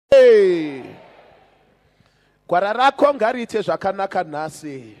Gwara rako ngariite zvakanaka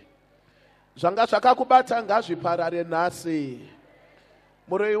nhasi. Zvanga zvakakubata ngazviparare nhasi.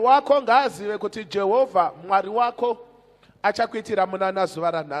 Muroyi wako ngaazive kuti Jehovha Mwari wako achakuitira munana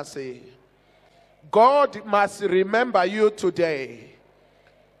zuva ranhasi. God must remember you today.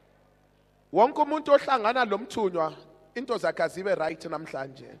 Wonke umuntu ohlangana lomthunywa into zakhe azibe right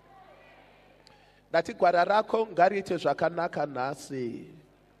namhlanje. Ndathi gwara rakho ngariite zvakanaka nhasi.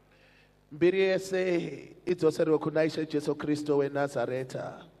 Mbiri yese idzoserwe kuna Ishe Jesu Kristu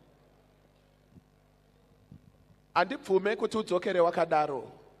weNazaretha. Andipfume kuti udzokere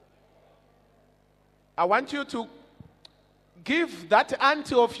wakadaro. I want you to give that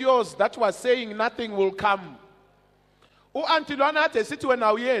auntie of yours that was saying nothing will come. U-auntie lwana ade sithi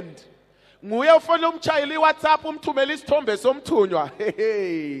wena uyendi. Nguye ufona umtshayeli WhatsApp umthumela isithombe somthunywa.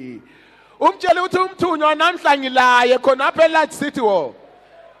 Umtsheli uthi umthunywa namhla ngilaye khona apha eLodge City wo.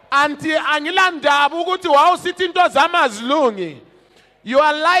 Auntie angilandaba ukuthi wawusithi into zami azilungi. You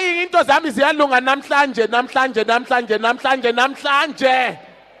are lying, into zami ziyalunga namhlanje.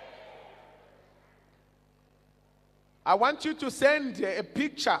 I want you to send a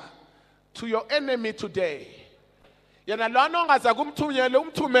picture to your enemy today. Yena lwana ongaza kumthunyele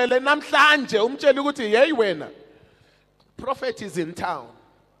umthumele namhlanje umtshela ukuthi hey wena, prophet is in town.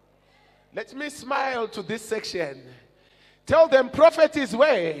 Let me smile to this section. Tell them prophet is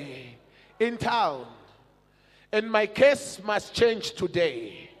where? In town. And my case must change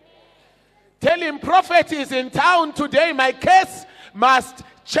today. Tell him prophet is in town today. My case must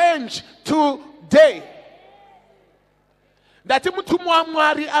change today. Ndati mtumwa wa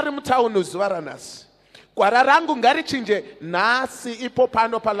Mwari ari mtown uzwaranas. Gwara rangu ngari chinje nasi ipo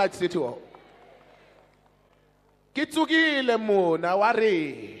pano pa Lodge City wo. Kitsukile muna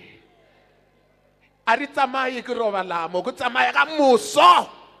wari. Aritamayi kirova lamo kutsamaya ka muso.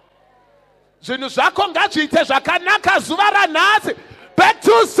 Zvinhu zvako ngazviite zvakanaka zuva ranhasi. Back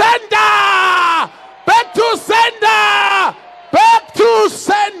to sender! Back to sender! Back to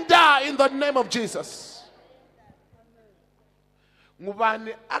sender in the name of Jesus.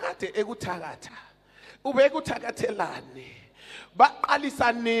 Ngubani akade ekuthakatha. Ube ekuthakathelani.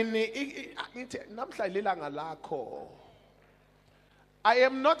 Baqalisa nini namhla lilanga lakho. I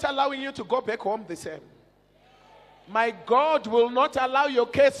am not allowing you to go back home the same. My God will not allow your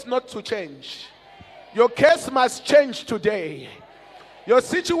case not to change. Your case must change today. Your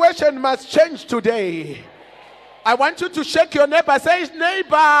situation must change today. I want you to shake your neighbor. Say,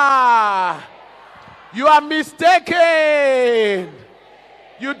 neighbor, you are mistaken.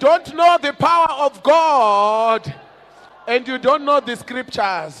 You don't know the power of God and you don't know the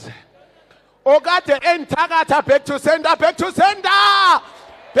scriptures. Oh God, the entagata, back to sender, back to sender,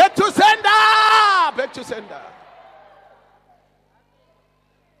 back to sender, back to sender.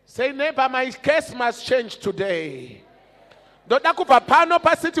 Say, neighbor, my case must change today. Doda kupapano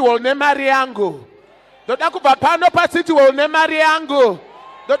pa city wol ne mariangu. Doda kupapano pa city wol ne mariangu.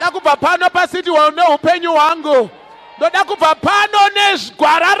 Doda kupapano pa city wol ne upenyu wangu. Doda kupapano ne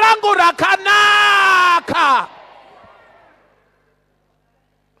gwara rangu rakanaka.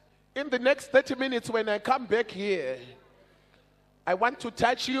 In the next 30 minutes when I come back here, I want to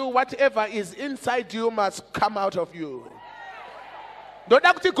touch you. Whatever is inside you must come out of you.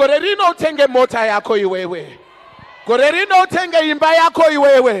 Doda kuti gorerino utenge mota yako iwewe. Gorerino utenge imba yako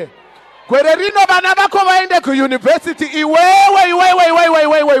iwewe. Gorerino bana bako waende ku university iwewe.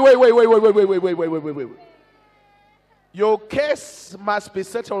 Your case must be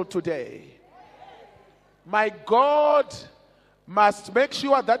settled today. My God must make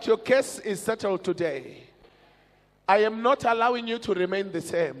sure that your case is settled today. I am not allowing you to remain the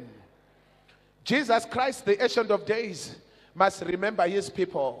same. Jesus Christ, the Ancient of Days, must remember his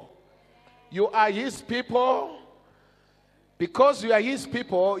people. You are his people. Because you are his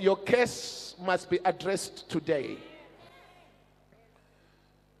people, your case must be addressed today.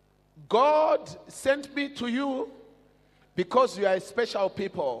 God sent me to you because you are a special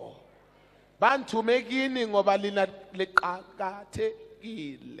people. Bantu megini ngoba lina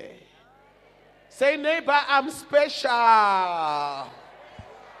liqakathekile. Say, neighbor, I'm special.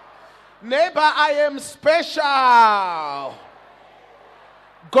 Neighbor, I am special.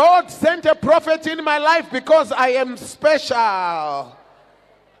 God sent a prophet in my life because I am special.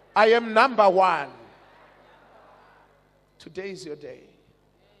 I am number one. Today is your day.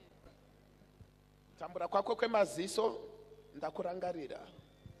 Tambura kwako kwemaziso ndakurangarira.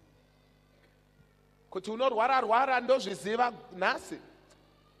 Kuti unorwara ndozviziva nhasi.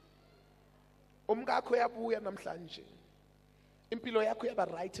 Umngakho yabuya namhlanje. Impilo yakho yaba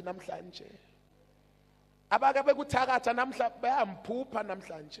right namhlanje. Abaka bekuthakatha namhla bayamphupha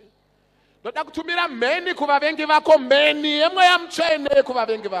namhlanje. Ndoda kutumira mheni kuvavengi vako, mheni yemweya mutsvene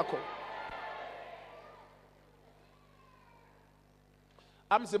kuvavengi vako.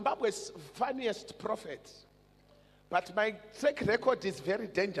 I'm Zimbabwe's funniest prophet, but my track record is very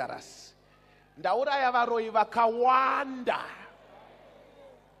dangerous. Ndauraya varoi vakawanda.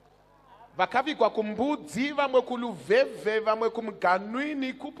 Vakavigwa kumbudzi, vamwe kuluvhevhe, vamwe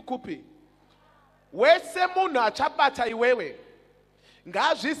kumuganwini, kupi. Wese munhu achabata iwewe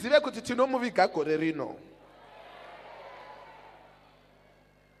ngaazvizive kuti tinomuviga gore rino.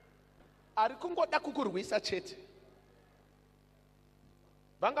 Ari kungoda kukurwisa chete.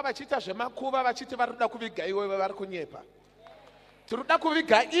 Vanga vachita zvemakuva vachiti vari kuda kuviga iwewe, vari kunyepa. Tiri kuda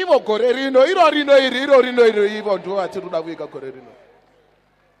kuviga ivo gore rino, iro rino ivo ndivo vatiri kuda kuviga gore rino.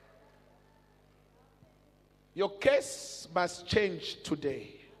 Your case must change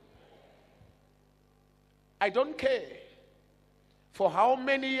today. I don't care for how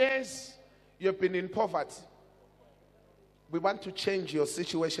many years you've been in poverty. We want to change your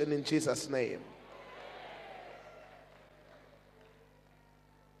situation in Jesus' name.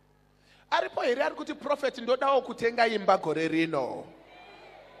 Aripo here ari kuti prophet ndodawo kutenga imba gore rino.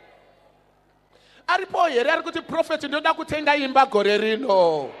 Aripo here ari kuti prophet ndoda kutenga imba gore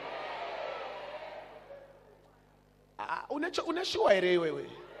rino. Uneshuwa here iwewe?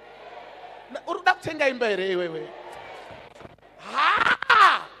 Uruda kutenga imba here iwewe?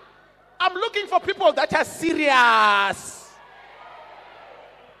 I'm looking for people that are serious.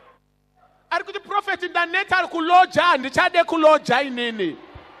 Ari kuti prophet ndaneta ari kuloja, ndichade kuloja inini.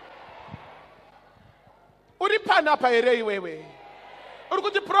 Uri panapa here iwewe? Uri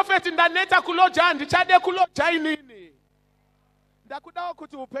kuti prophet ndaneta kuloja, ndichade kuloja inini. Ndakudawo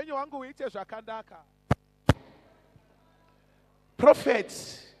kuti upenyu wangu uite zvakandaka. Prophet,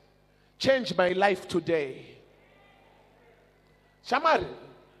 change my life today. Shamari,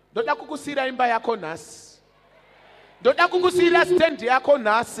 ndoda kukusira imba yako nasi. Ndoda kukusira stand yako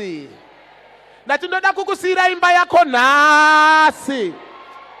nasi. Nati ndoda kukusira imba yako nasi.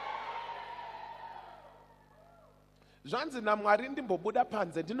 Zvanzi naMwari ndimbobuda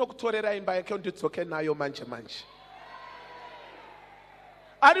panze ndinokutorera imba yake ndidzoke nayo manje manje.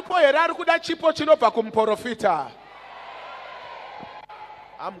 Aripo here ari kuda chipo chinobva kumuprofita.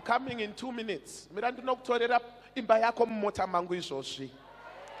 I'm coming in 2 minutes. Mira ndinokutorera imba yako mumota mangu izvozvi.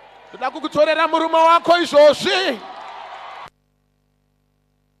 Ndoda kukutorera murume wako izvozvi.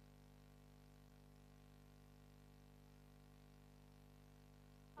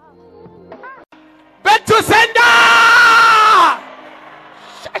 Back to sender!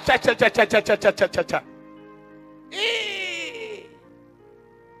 Cha.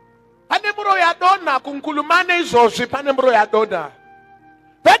 Pane muro ya dona kunkulumane izvozvi, pane muro ya dona.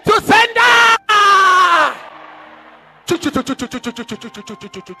 Back to sender!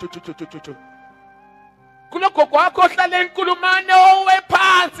 Kuloko kwakho hlale inkulumane owe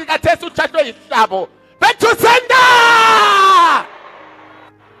phansi kathesa uthathwe isihlabo. Back to sender!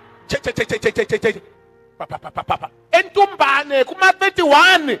 Entumbane kuma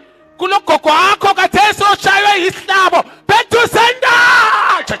 31 kuloko kwakho kathesa ushaywe isihlabo. Back to sender!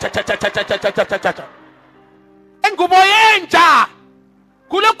 Engubo yenja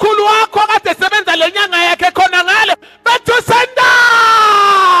kulokhulu wakho kade sebenza lenyanga yakhe khona ngale. Back to sender!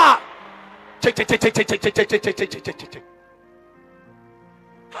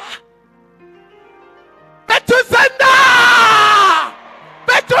 Back to sender!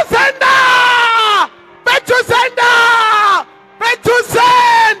 Back to sender! Back to sender! Back to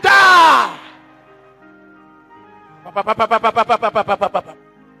sender!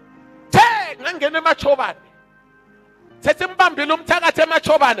 Ngangena emachobane. Sesimbambile umthakathi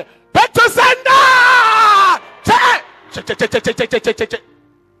emachobane. Back to sender!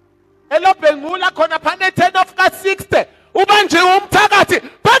 Elobhengula khona phane 10 of ka60. Ubanje umthakathi.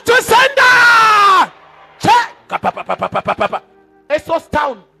 Back to sender! Esos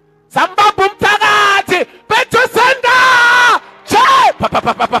town. Zambamba umthakathi. Back to sender!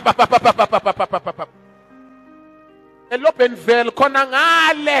 Elobhenvel khona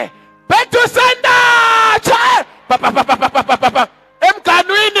ngale. Back to sender!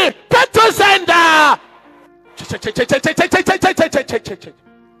 Emganwini, back to sender!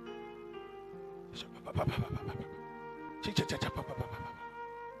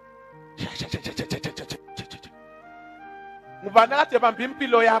 Ngubani kade bamba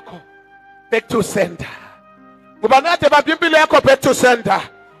impilo yakho? Back to sender. Ngubani kade bamba impilo yakho? Back to sender.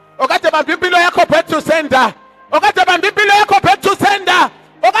 Okade bamba impilo yakho? Back to sender. Okade bamba impilo yakho? Back to sender.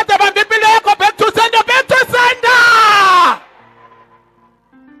 Okade bamba impilo yakho? Back to sender. Back to sender.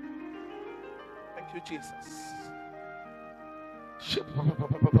 Thank you, Jesus.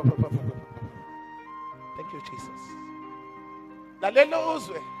 Lalela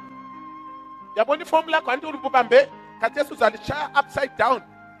uzwe. Yabona iformula kwanti ulubambe kathesi uzalishaya upside down.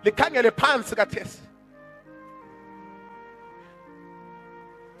 Likhangele phansi kathesi.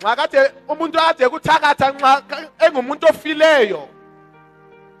 Nxa kade umuntu ade kuthakatha nxa engumuntu ofileyo.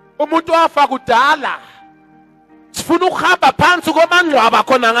 Umuntu wafa kudala. Sifuna ukuhamba phansi komangcwaba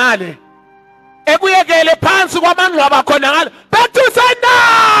khona ngale. Ekuyekele phansi kwamangcwaba khona ngale. Back to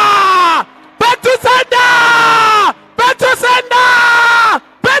sender! Back to sender! Back to sender!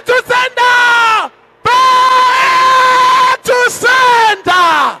 Back to sender! Back to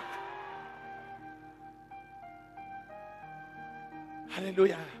sender!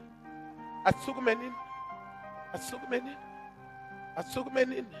 Hallelujah. Asukumenin. Asukumenin.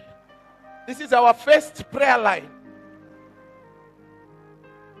 Asukumenin. This is our first prayer line.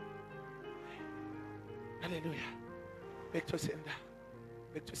 Hallelujah. Back to sender.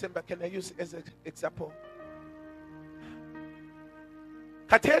 Back to sender. Can I use as an example?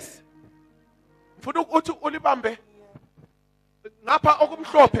 Kates. Mfuna uthi ulibambe. Ngapha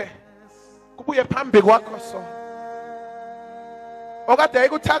okumhlophe. Kubuye phambi kwakho so. Okade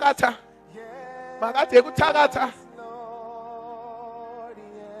ekuthakatha. Makade ekuthakatha.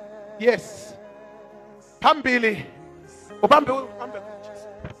 Yes. Phambili. Ubambe.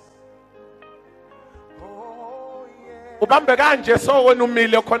 Ubambe kanje so wena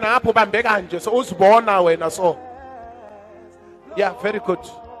umile khona ngapha ubambe kanje so uzibona wena so. Yeah, very good.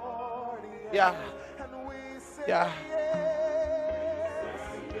 Yeah. Yeah.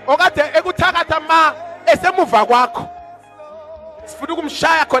 Okade ekuthakatha ma esemuva kwakho. Sifuna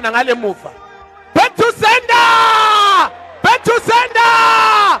ukumshaya khona ngale muva. Back to sender! Back to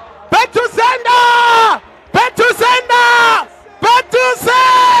sender! Back to sender! Back to sender! Back to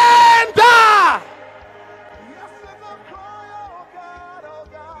sender!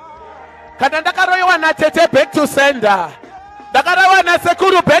 Kana ndakaroyo wana tete back to sender. Ndakaroyo wana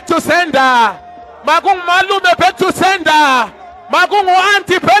sekuru back to sender. Magungu malume back to sender. Magungu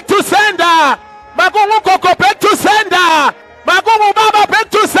auntie back to sender. Magungu koko back to sender. Magungu baba back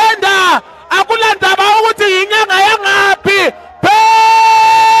to sender. Akulanda ukuthi yinyanga yangapi.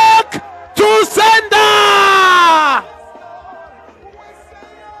 Back to sender.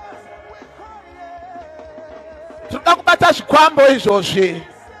 Turuda kubata zvikwambo izvozvi.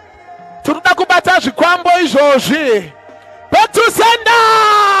 Turuda kubata zvikwambo izvozvi. Back to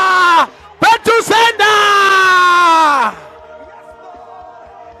sender. Back to sender.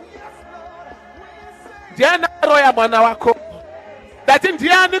 Ndiani akaroya mwana wako? Dati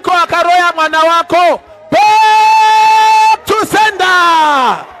ndiani ko akaroya mwana wako? Back to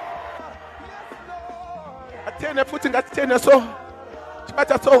sender. Atene futhi ngathi tene so.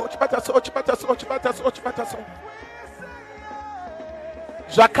 Chipata so.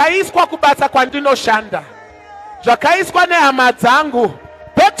 Zvakaiswa kubasa kwandinoshanda. Zvakaiswa nehama dzangu.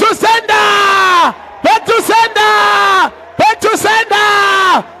 Back to sender. Back to sender. Back to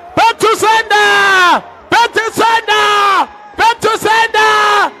sender. Back to sender. Back to sender. Back to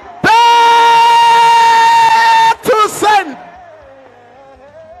sender. Back to send.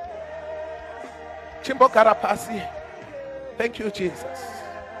 Chimbo Karapasi. Thank you, Jesus.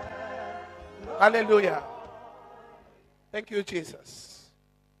 Hallelujah. Thank you, Jesus.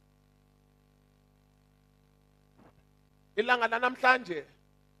 Ilanga namhlanje.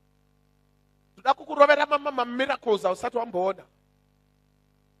 Tudakukurobera mama miracles awusathi wambona.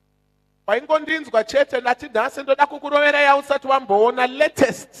 Bayingondinzwa chethe lathi nasi ndoda kukurobera yawusathi wambona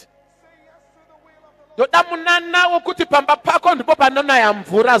latest. Ndoda munana ukuthi pamba phakho ndipo panona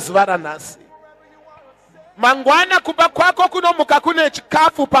yamvura zuva nasi. Mangwana kuba kwakho kunomuka kune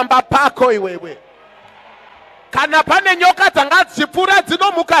chikafu pamba phakho iwewe. Kana pane nyoka dzangadzipfura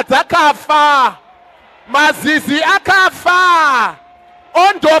dzinomuka dzakafa. Mazizi akafa.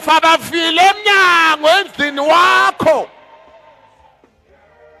 Ondofa bafile emnyango endlini wakho.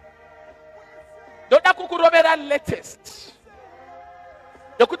 Ndoda kukurobera latest.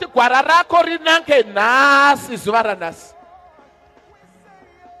 Yokuthi gwara rakho rinanke nasi zuva ranasi.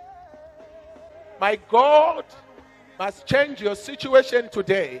 My God must change your situation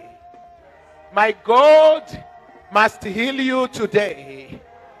today. My God must heal you today.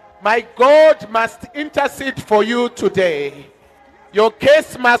 My God must intercede for you today. Your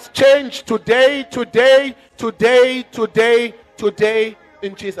case must change today,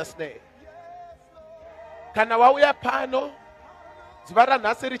 in Jesus' name. Kana wauya pano, zvara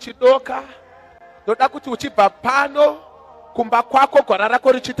nhasi richidoka, ndoda kuti uchibva pano, kumba kwako gwara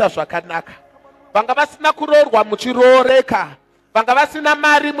rako richita zvakanaka. Vanga vasina kuroorwa muchirooreka, vanga vasina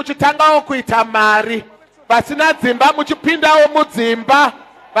mari muchitangawo kuita mari, vasina dzimba muchipindawo mudzimba,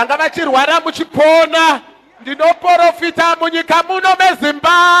 vanga vachirwara muchipona, Ndinoprofita munyika muno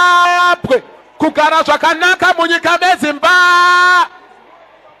meZimbabwe. Kugara zvakanaka munyika meZimbabwe.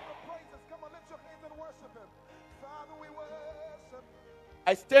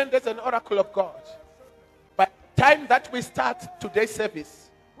 I stand as an oracle of God. By the time that we start today's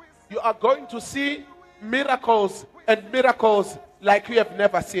service, you are going to see miracles and miracles like you have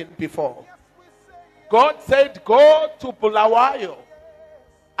never seen before. God said, go to Bulawayo.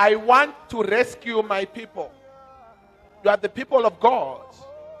 I want to rescue my people. You are the people of God.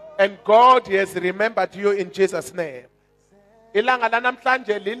 And God has remembered you in Jesus' name. Ilanga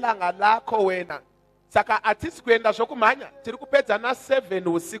lanamhlanje lilanga lakho wena. Saka atisi kwenda zokumanya tiri kupedza na 7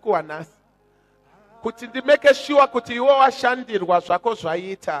 usiku wanasi. Kuti ndimeke sure kuti iwo washandirwa zvako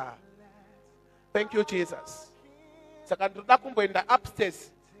zvaita. Thank you Jesus. Saka ndoda kumboenda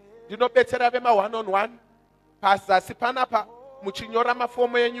upstairs. Ndinobetsera vema one on one. Pazasi panapa muchinyora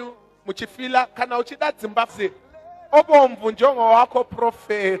mafomu enyu, muchifila kana uchida Zimbabwe. Obomvu njongo wako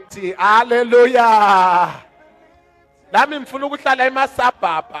profeti. Hallelujah. Nami mfuna ukuhlala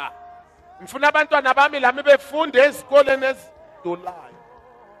emasabhapha. Mfuna abantwana bami lami befunde ezikoleni ezidolayo.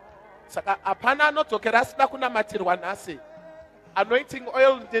 Saka apana anodzokera asina kunamatirwa nasi. Anointing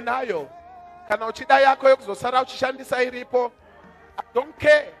oil ndinayo. Kana uchida yako yokuzosara uchishandisa iripo. I don't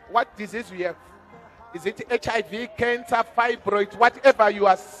care what disease you have. Is it HIV, cancer, fibroid, whatever you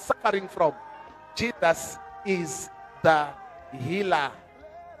are suffering from. Jesus is the healer.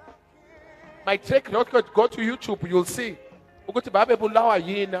 My track record, go to YouTube, you'll see.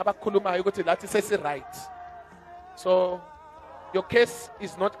 Right. So, your case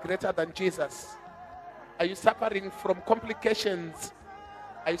is not greater than Jesus. Are you suffering from complications?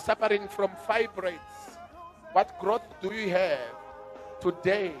 Are you suffering from fibroids? What growth do you have?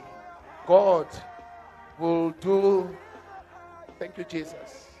 Today, God will do. Thank you,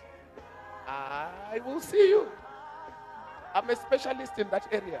 Jesus. I will see you. I'm a specialist in that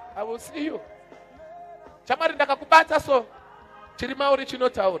area. I will see you. Chamari ndakakubata so chirimauri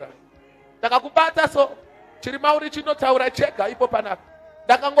chinotaura. Ndakakubata so chirimauri chinotaura chega ipo panapa.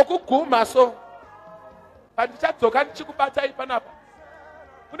 Ndakangokuguma so pandichatsoka ndichikubata ipanapa.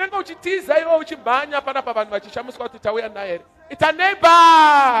 Unenge uchitiza iwe uchibhanya panapa vanhu vachishamuswa kuti tauya naye. It's a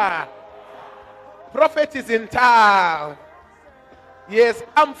neighbor. Prophet is in town. Yes,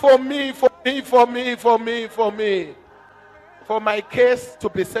 come for me, for me, for me, for me, for me. For my case to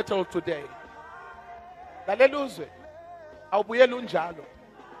be settled today. Laleluzwe. Awubuyela unjalo.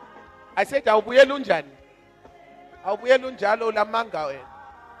 I said awubuyela unjani. Awubuyela unjalo lamanga wena.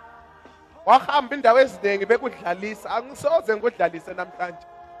 Wahamba indawo eziningi bekudlalisa. Angisoze ngudlalise namhlanje.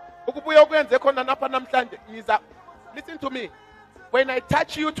 Ukubuya ukwenze khona napha namhlanje ngiza. Listen to me. When I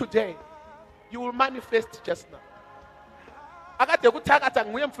touch you today, you will manifest just now. Akade kuthakatha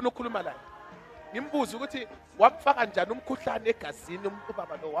nguye mfuna ukukhuluma la. Ngimbuza ukuthi wamfaka njani umkhuhlane egazini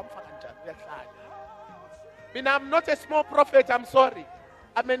ubaba lo wamfaka njani uyahlanya. Mina I'm not a small prophet, I'm sorry.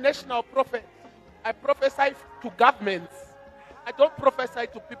 I'm a national prophet. I prophesy to governments. I don't prophesy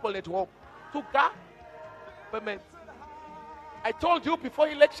to people at home. To governments. I told you before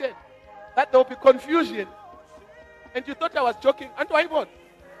election that there will be confusion. And you thought I was joking. And are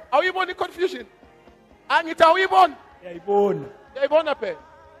you born in confusion? And it's how you born? Yeah, you born. Yeah, you born up here.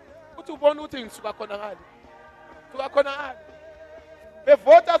 What you born with things? Sugakonahali. The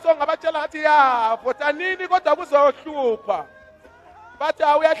voters on Abachalati, vota nini got a buzo super. But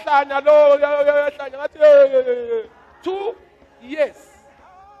we are shana low 2 years.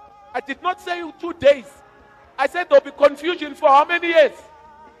 I did not say 2 days. I said there will be confusion for how many years?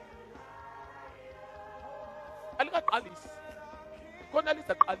 I look at Alice. Alice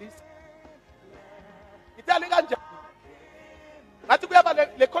at Alice. Italian. I think we have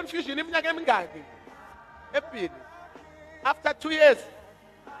the confusion. After 2 years,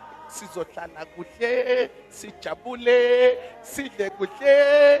 sizohlala kuhle, sijabule, sidle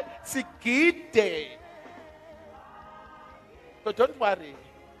kuhle, sigide. So don't worry.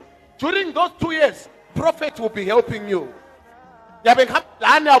 During those 2 years, prophet will be helping you.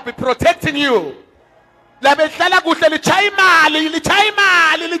 I'll be protecting you.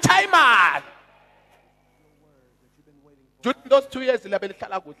 During those 2 years,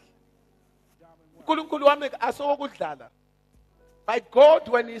 by God,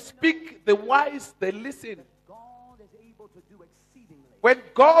 when He speaks, the wise, they listen. When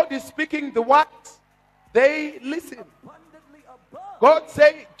God is speaking, the wise, they listen. God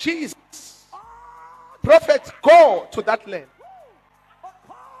say, Jesus, prophet, go to that land.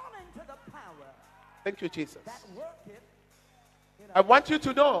 Thank you, Jesus. I want you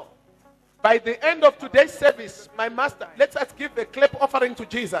to know, by the end of today's service, my master, let us give a clap offering to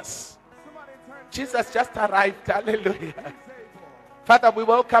Jesus. Jesus just arrived. Hallelujah. Father, we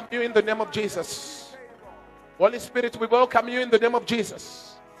welcome you in the name of Jesus. Holy Spirit, we welcome you in the name of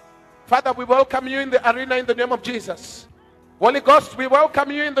Jesus. Father, we welcome you in the arena in the name of Jesus. Holy Ghost, we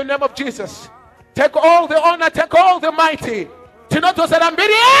welcome you in the name of Jesus. Take all the honor, take all the mighty. Tinoto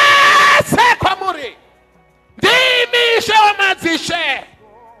sarambiri kwamuri. Ndimishe wamazishe.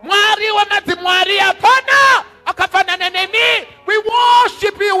 Mwari wamazimwari apana. Akafanana nemi. We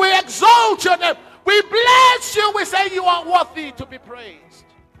worship you, we exalt your name. We bless you, we say you are worthy to be praised.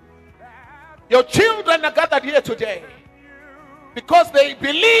 Your children are gathered here today because they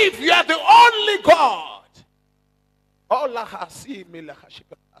believe you are the only God.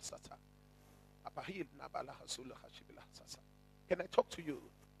 Can I talk to you?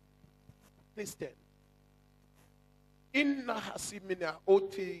 Please stand. Inna hasimina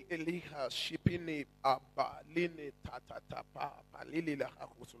oti eliha shipini abaline tatatapa palili la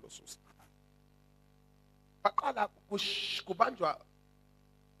hakusulusus. Pakala kubanjwa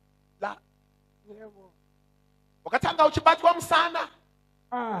la wakatanga uchibati wa msana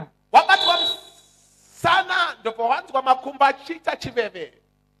wakati wa msana ndopo wantu wa makumba chita chiveve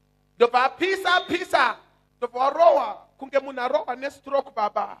ndopo pisa ndopo roa kunge muna roa ne stroke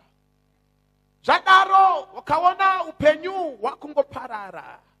baba jadaro wakaona upenyu wakungo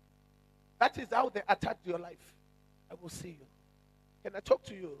parara. That is how they attacked your life. I will see you. Can I talk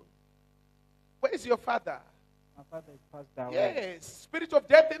to you? Where is your father? My father is passed away. Yes, spirit of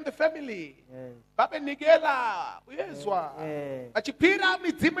death in the family. Yes. Baba Nigela, uyezwa. Achipira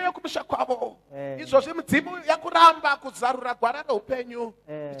midzimu yokumisha kwabo. Izvo midzimu yakuramba kuzarura gwarara upenyu.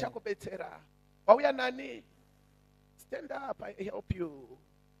 Ichakubetsera. Wauya nani? Stand up, I help you.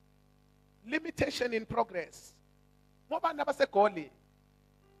 Limitation in progress. Mobana basegoli.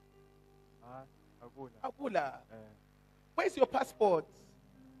 Agula. Where's your passport?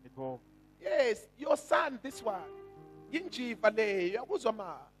 At home. Yes, your son, this one. Yinji vale,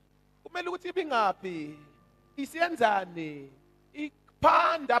 yakuzoma. Kumele ukuthi ibingaphi. Isiyenzani?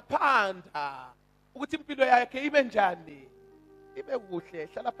 Iphanda. Ukuthi impilo yakhe ibe njani? Ibe kuhle,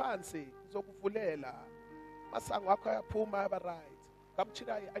 hlala phansi, ngizokuvulela. Masango akho ayaphuma aba right.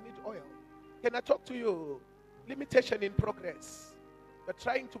 Kamchirayi, I need oil. Can I talk to you? Limitation in progress. You're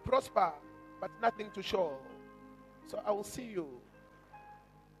trying to prosper, but nothing to show. So I will see you.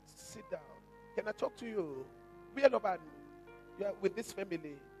 Sit down. Can I talk to you? You are with this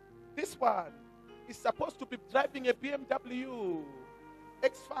family. This one is supposed to be driving a BMW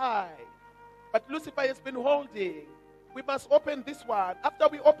X5. But Lucifer has been holding. We must open this one. After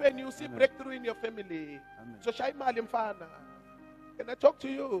we open, you see breakthrough in your family. So Shai Malim Fana. Can I talk to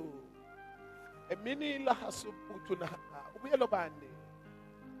you? Can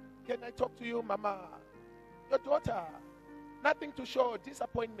I talk to you, Mama? Your daughter. Nothing to show,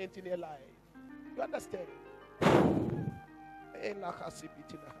 disappointment in your life. You understand? I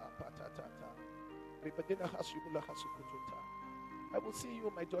will see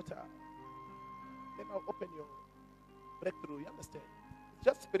you, my daughter. Then I'll open your breakthrough. You understand? It's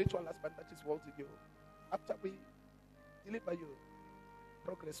just spiritual husband that is holding you. After we deliver you,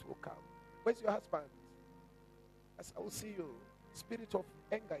 progress will come. Where's your husband? As I will see you, spirit of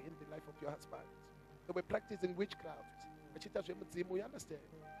anger in the life of your husband. They were practicing witchcraft. You understand?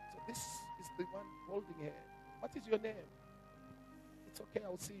 So this is the one holding her. What is your name? It's okay,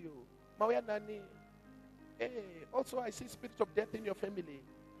 I'll see you. Mawaya Nani. Hey, also I see spirit of death in your family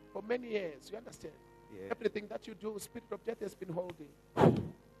for many years. You understand? Yeah. Everything that you do, spirit of death has been holding.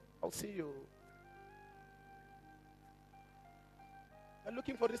 I'll see you. You're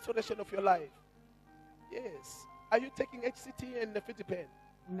looking for restoration of your life. Yes. Are you taking HCT and Nefitipen?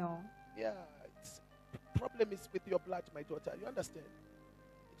 No. Yeah. Problem is with your blood, my daughter. You understand?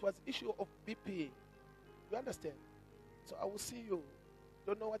 It was issue of BP. You understand? So I will see you.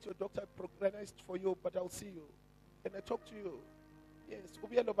 Don't know what your doctor programmed for you, but I will see you. Can I talk to you? Yes.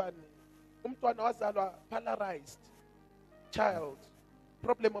 Umtwana wazalwa polarized. Child.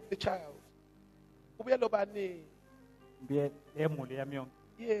 Problem of the child.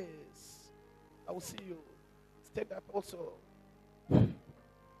 Yes. I will see you. Stand up also.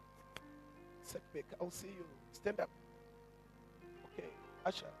 Setback. I will see you. Stand up. Okay.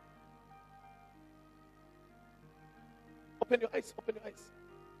 Asha. Open your eyes. Open your eyes.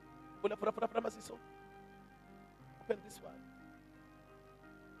 Open this one.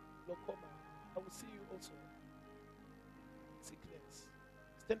 Glaucoma. I will see you also. Sickness.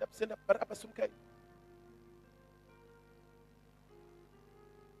 Stand up. Stand up. Baraba sumkai.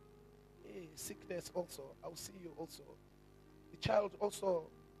 Sickness also. I will see you also. The child also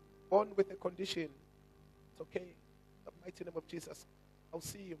born with a condition. It's okay. In the mighty name of Jesus. I'll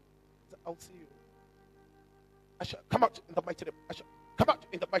see him. I'll see you. Asha, come out in the mighty name. Asha, come out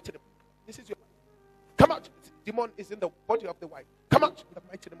in the mighty name. This is your. Come out. Demon is in the body of the wife. Come out in the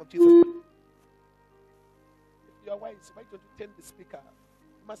mighty name of Jesus. If you are wise, why don't you turn the speaker?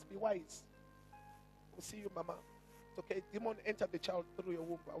 You must be wise. I'll see you, Mama. It's okay. Demon entered the child through your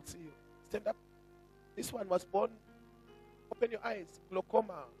womb. I'll see you. Stand up. This one was born. Open your eyes.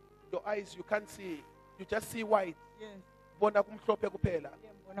 Glaucoma. Your eyes, you can't see. You just see white. Yes. Bona kumhlophe kuphela.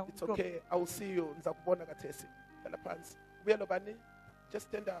 Yeah, It's okay. I will see you. Nizakubona kathesi. Hlala phansi. Ubuyelo bani? Just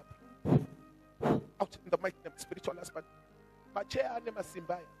stand up. Out in the mighty name, spiritual husband.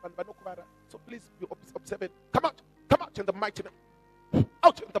 So please be observant. Come out. Come out in the mighty name.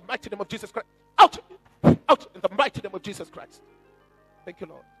 Out in the mighty name of Jesus Christ. Out. Out in the mighty name of Jesus Christ. Thank you,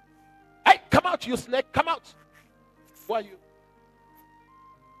 Lord. Hey, come out, you snake. Come out. Who are you?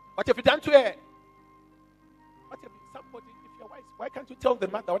 What have you done to her? What have you, somebody, if you're wise, why can't you tell the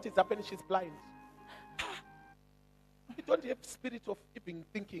mother what is happening? She's blind. You don't have spirit of even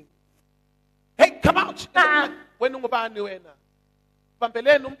thinking. Hey, come out! When ungubani wena?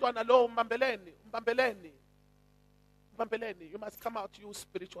 Mbambeleni umntwana lo, mbambeleni. You must come out, you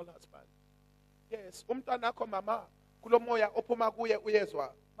spiritual husband. Yes, umntwana akho mama, kulo moya ophuma kuye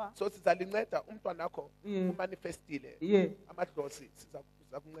uyezwa. So sizalinceda umntwana akho umanifestile. Amadlozi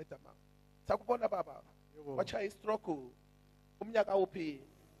sizakunceda mama. Sakubona baba. Wacha istroke. Umnyaka uphi?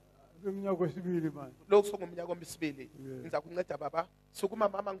 Umnyaka wesibili manje. Lo songumnyaka wesibili. Ngizakunceda baba. Sukuma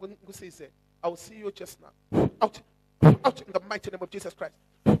mama ngusise. I will see you just now. Out. Out in the mighty name of Jesus Christ.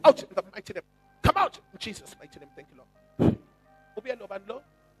 Out in the mighty name. Come out in Jesus' mighty name. Thank you, Lord. Ubiyelo banlo.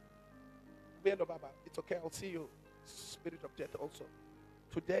 Ubiyelo baba. It's okay. I'll see you. Spirit of death also.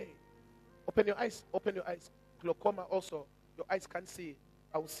 Today. Open your eyes. Open your eyes. Glaucoma also. Your eyes can't see.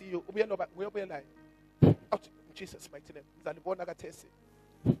 I will see you. Ubiyelo baba. Ubiyelo. Out in Jesus' mighty name. Zalibona gatesi.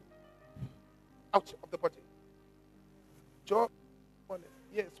 Out of the body. Joe.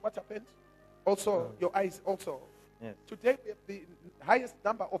 Yes. What happened? Also, your eyes also. Yes. Today, the highest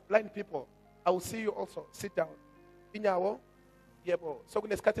number of blind people. I will see you also. Sit down. Inyawo. Yebo. So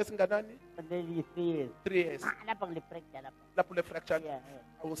kunesikhathi esinganani? 3 years. 3 years. Lapho ngilifracture lapho. Lapho le fracture. Yeah.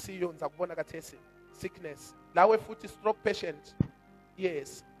 I will see you. Nzakubona kathesi. Sickness. Lawe futhi stroke patient.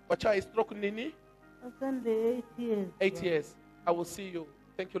 Yes. Wacha stroke nini? Sunday 8 years. 8 years. I will see you.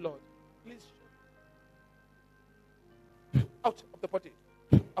 Thank you, Lord. Please. Out of the body.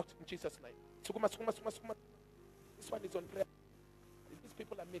 Out in Jesus' name. Sukuma. This one is on prayer. These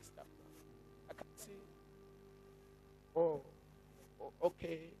people are mixed up. I can't see. Oh,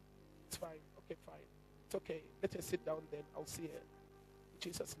 okay. It's fine. Okay, fine. It's okay. Let her sit down then. I'll see her. In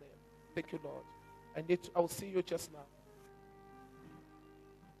Jesus' name. Thank you, Lord. I'll see you just now.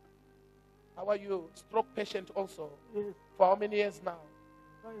 How are you? Stroke patient also. Yes. For how many years now?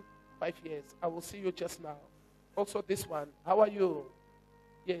 5. 5 years. I will see you just now. Also this one. How are you?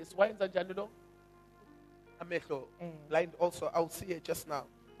 Yes. Why in Zanjanulo? Amehlo. Blind also. I'll see her just now.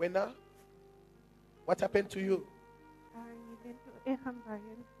 Wena? What happened to you?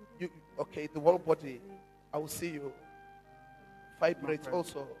 Okay, the whole body. I will see you. Fibroids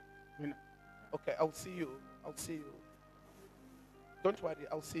also. Okay, I'll see you. I'll see you. Don't worry,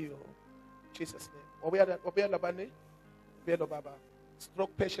 I'll see you. In Jesus' name. Obia Labane? Obia Baba.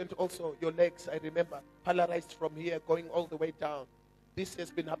 Stroke patient also, your legs, I remember, paralyzed from here, going all the way down. This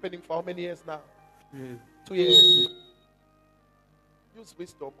has been happening for how many years now? 2 years. Use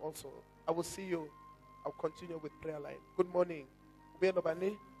wisdom also. I will see you. I'll continue with prayer line. Good morning. Obia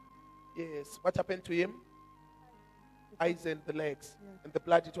Labane? Yes. What happened to him? Eyes and the legs. And the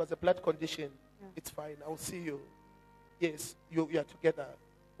blood, it was a blood condition. It's fine. I'll see you. Yes, you are together.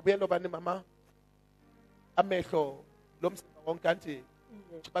 Obia Labane, Mama? Amehlo. Hello,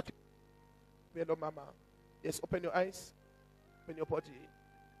 Mama. Yes, open your eyes. Open your body.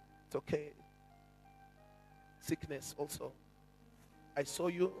 It's okay. Sickness also. I saw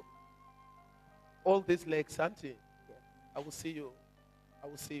you. All these legs, Auntie. I will see you. I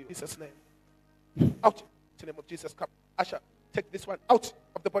will see you. In Jesus' name. Out. In the name of Jesus. Come. Asha, take this one out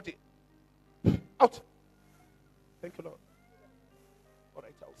of the body. Out. Thank you, Lord. All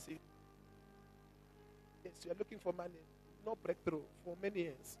right, I'll see you. Yes, you are looking for money. No breakthrough for many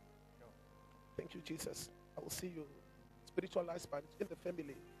years. Thank you, Jesus. I will see you. Spiritual husband in the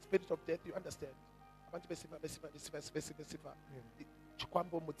family. Spirit of death, you understand.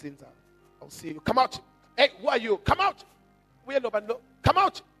 I'll see you. Come out. Hey, who are you? Come out. We are Loban. Come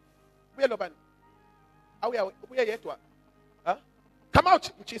out. We are Loban. We are yet one. Huh? Come out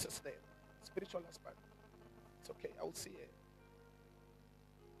in Jesus' name. Spiritual husband. It's okay. I will see you.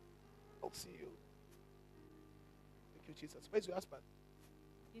 I'll see you. Jesus. Where's your husband?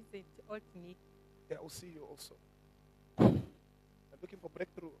 Is it alternate? Yeah, I'll see you also. I'm looking for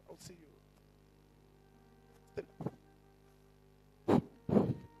breakthrough. I'll see you. Still.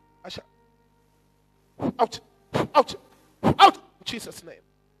 Asha. Out. Out. Out. In Jesus' name.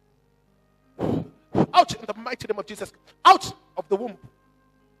 Out in the mighty name of Jesus. Out of the womb.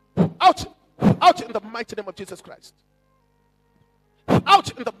 Out. Out in the mighty name of Jesus Christ.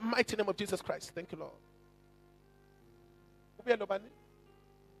 Out in the mighty name of Jesus Christ. Thank you, Lord. Ubuye lobani?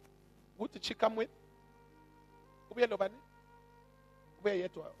 Who did she come with? Ubuye lobani? Ubuye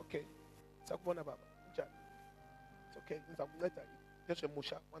yedwa. Okay. Sakubona baba. Njani? It's okay. Ngizakunceda. Deshe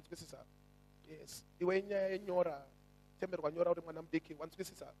musha. Wanzwisisa. Yes. Iwe nyora. Tembere kwa nyora uri mwana mbiki.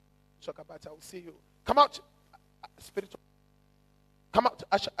 Wanzwisisa. Shokabata. I'll see you. Come out. Spiritual. Come out.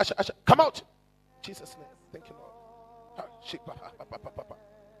 Asha, Asha, Asha. Come out. Jesus' name. Thank you, Lord. I'll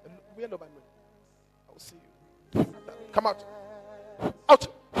see you. Come out. Out.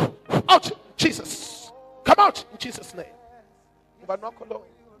 Out. Jesus. Come out in Jesus' name.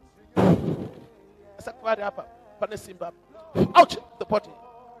 Out the body.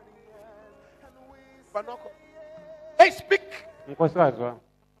 Hey, speak.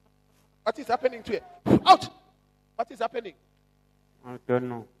 What is happening to you? Out. What is happening? I don't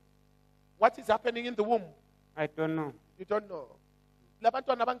know. What is happening in the womb? I don't know. You don't know.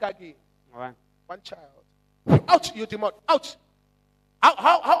 One child. Out, you demon. Out.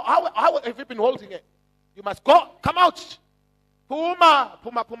 How have you been holding it? You must go. Come out. Puma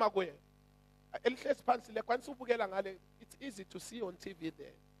go. It's easy to see on TV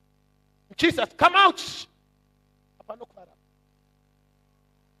there. Jesus, come out.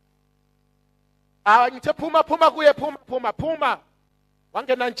 Puma.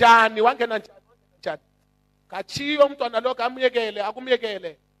 Wangena njani. Kachiyo umntwana lo kamyekele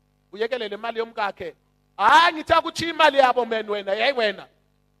akumyekele uyekelele imali yomkakhe ngithi akuchiya imali yabo wena hey wena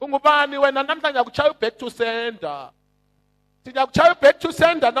ungubani wena namhlanje akuchaya back to sender siya kuchaya back to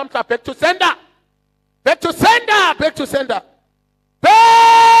sender namhla back to sender back to sender back to sender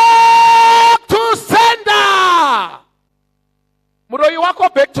back to sender muroyi wako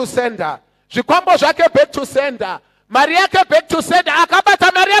back to sender zvikwambo zvake back to sender mari yake back to sender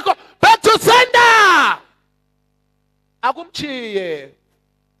akabata mari yako back to sender. Akumchiye.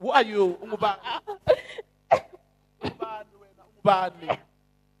 Who are you?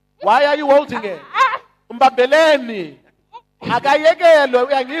 Why are you holding it? Umbambeleni. Akayekelwe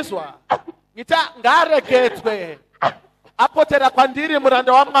uyangizwa. Ngitha ngarekethwe. Apothera kwandiri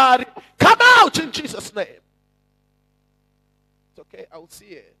muranda wamari. Come out in Jesus' name. It's okay, I'll see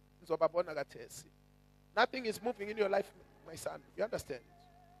it. Nothing is moving in your life, my son. You understand?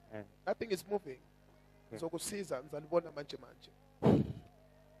 Yeah. Nothing is moving. So go season and bona manje. I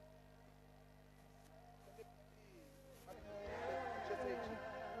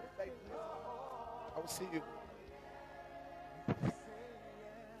will see you.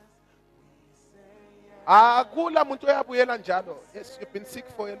 Akula muntu oyabuyela njalo. Yes, you've been sick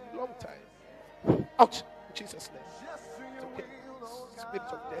for a long time. Out in Jesus' name. It's okay.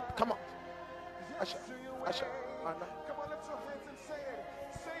 Spirit of death, come out. Asha, Asha, Anna. Come on, lift your hands and say it.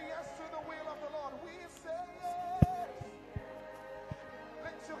 Say yes to the will of the Lord. We say yes.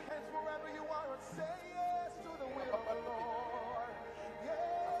 Lift your hands wherever you are and say yes to the will of the Lord. Yeah.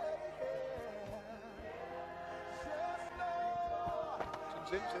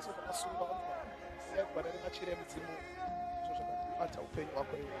 Yes, Lord.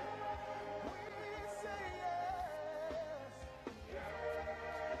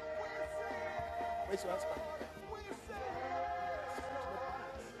 Where's your husband?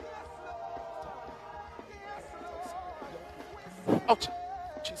 Out.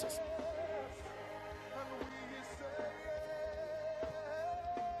 Jesus.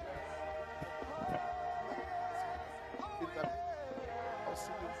 I'll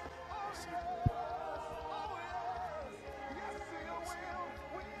see you. I'll see you.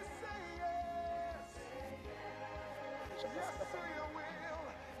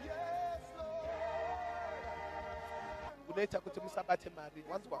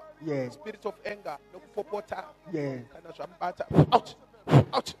 Yeah. Spirit of anger, no popota. Yeah. Out,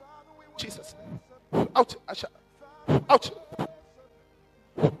 out, Jesus, out, Asha, out,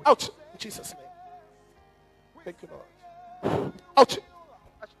 out, in Jesus' name. Thank you, Lord. Out,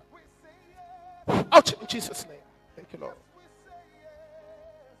 out, in Jesus' name. Thank you, Lord.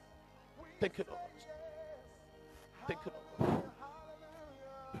 Thank you, Lord. Thank you, Lord.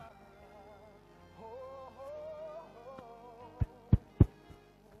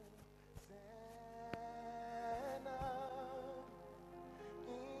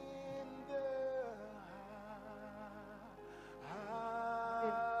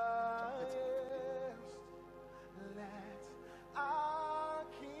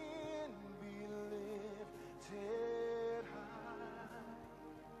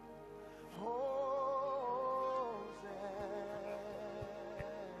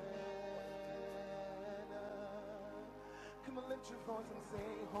 lift your voice and say,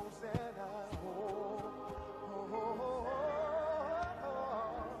 Hosanna.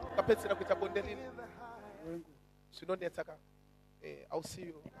 Kapetsela kuita bondelini. In the high. Sinonetsaka. I'll see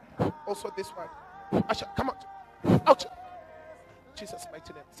you. Also this one. Asha, come out. Out. Jesus'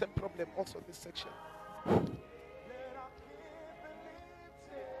 mighty name. Same problem also this section.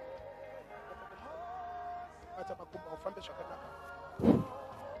 Acha makumba ufambe shakanaka.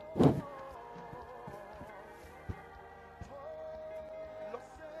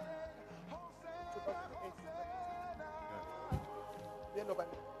 2008. Yeah, nobody.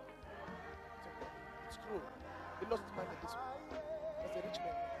 It's true. He lost money this one. As a rich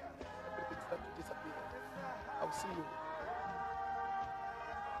man, everything started to disappear. I'll see you.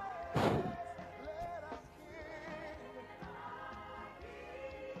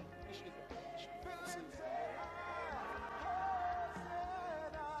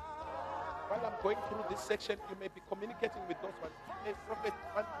 While I'm going through this section, you may be communicating with those ones. Hey, prophet,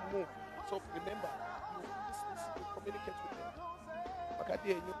 want to move. So remember, you communicate with them. Makadi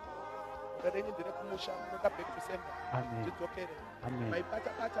yenyu, ngadenye ndire kumusha, munoda back to sender. Amen. Titokere. Amen.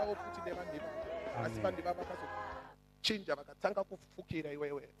 Maipata okuti nevandiva. Asi Amen. vandiva vakazochinja vakatanga kufukira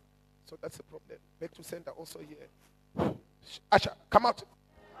iwewe. So that's the problem. Back to sender also here. Asha, come out.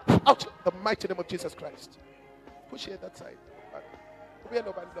 Out. The mighty name of Jesus Christ. Push here that side.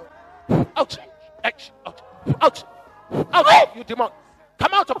 Out. Out. Out. Out. You demon.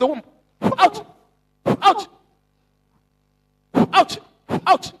 Come out of the womb. Out. Out. Out.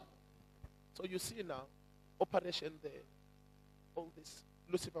 Out. So you see now, operation there. All this.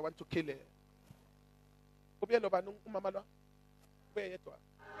 Lucifer want to kill her.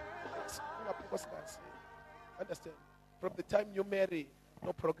 Understand? From the time you marry,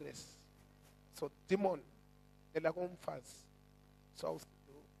 no progress. So demon, fast. So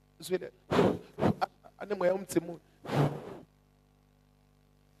it's really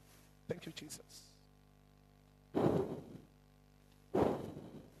thank you, Jesus.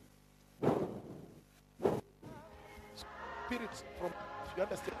 Spirit from, if you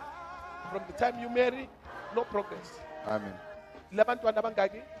understand, from the time you marry, no progress. Amen. 11 to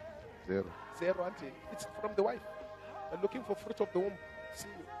Anabangagi, 0. 0 auntie. It's from the wife. They're looking for fruit of the womb. See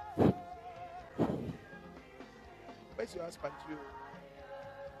you. Where's your husband? You.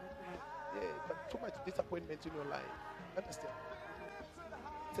 Yeah, but too much disappointment in your life. Understand?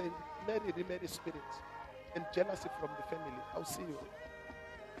 It's a remarry spirit and jealousy from the family. I'll see you.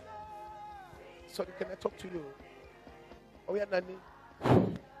 Sorry, can I talk to you? Oh yeah, Nani.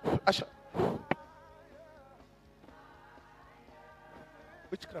 Asha.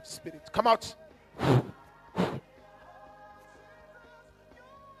 Witchcraft spirit, come out. Witchcraft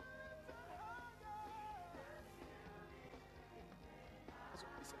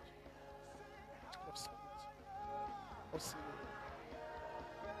spirit. I'll see you.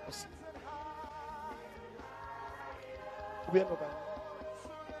 I'll see you. We are nobody.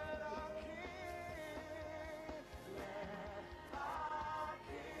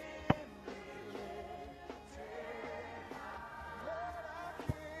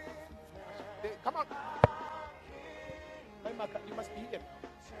 Come on. You must be here.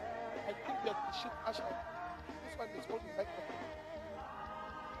 I think that the ship Asha. This one is holding back.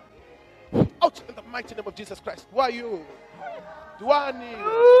 Out in the mighty name of Jesus Christ. Who are you? Who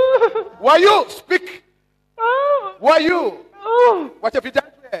are you? Speak. Who are you? What have you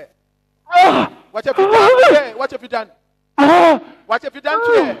done to her? What have you done to her? What have you done? What have you done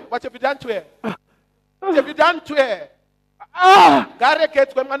to her? What have you done to her? What have you done to her?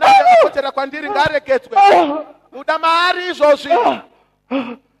 Gareketwe mwana kotera kwandiri gareketwe udamari zozi.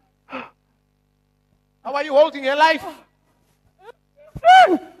 How are you holding your life?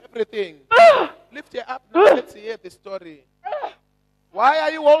 Everything. Lift it up now. Let's hear the story. Why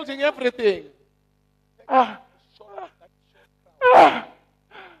are you holding everything? Shoot from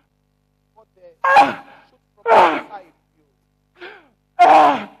inside you.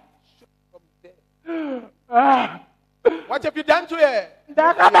 Shoot from there. What have you done to her?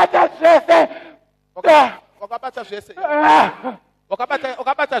 Wakabata Jesse.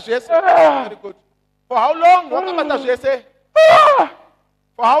 Wakabata Jesse. Very good. For how long? Wakabata Jesse.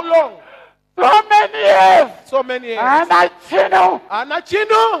 For how long? So many years. So many years. Anachino.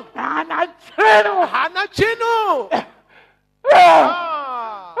 Anachino. Anachino. Anachino.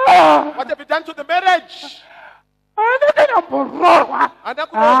 What have you done to the marriage? Anakana murorwa.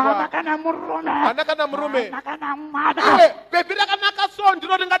 Anakurorwa. Anakana murume. Anakana murume. Anakana mada. Baby, nakanaka son.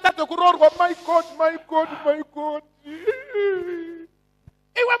 Ndiro ndingatadze kurorwa. My God, my God, my God.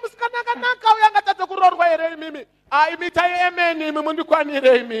 Iwe musikanaka uyangatadze kurorwa here mimi. Imita yemeni mimi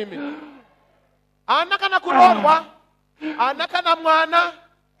mundikwanire mimi. Anakana kurorwa. Anakana mwana.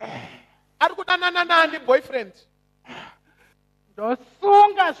 Arikudanana nani boyfriend.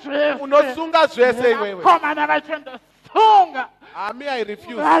 Ndosunga zvese. Unosunga zvese iwewe. Komana vacho ndosunga. Ami I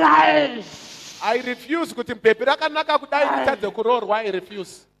refuse. Walai. I refuse kuti mbebhi rakanaka kudai kutadze kuroorwa. I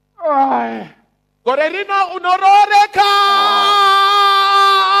refuse. Oi. Gore rino unororeka.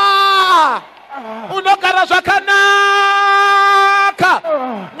 Unogara zvakanaka.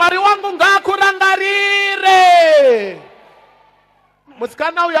 Mwari wangu ngakurangarire.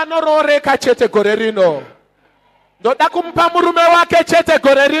 Musikana uyu anororeka chete gore rino. Ndoda kumupa murume wake chete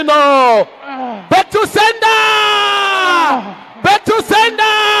gore rino. Back to sender! Back to sender!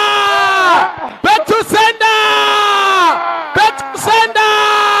 Back to sender! Back to sender!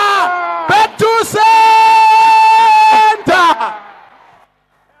 Back to sender!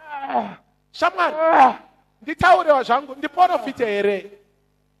 Shaman, nditaurewa zvangu, ndiprofite here.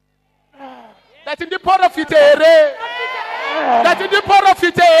 Ndati ndiprofite here. Ndati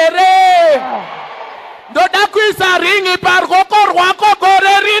ndiprofite here. Ndoda kuisa ringi parwoko rwako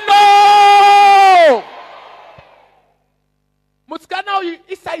gore rino. Musikana uyu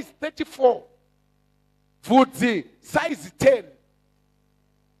size 34. Vudzi size 10.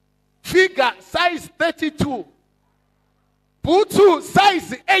 Figure size 32. Butsu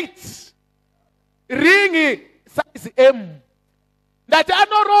size 8. Ringi size M. Ndati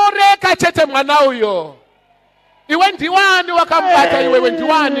anororeka chete mwana uyo. Iwe ndiwani wakambata iwewe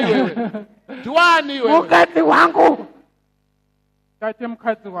ndiwani iwewe. Ndiwani iwewe. Mukadzi wangu. Tati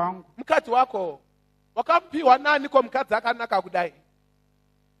mukadzi wangu. Mukadzi wako wakampiwa nani ko mukadzi akanaka kudai?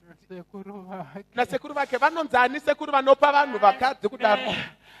 Sekuru vake. Na sekuru vake vanonzani sekuru vanopa vanhu vakadzi kudaro?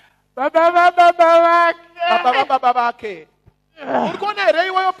 Baba vake. Baba vake. Uri kuona here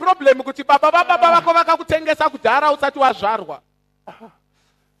iweyo problem kuti baba vako vakakutengesa kudhara usati wazvarwa?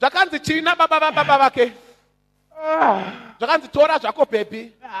 Zvakanzi china baba vake? Zvakanzi tora zvako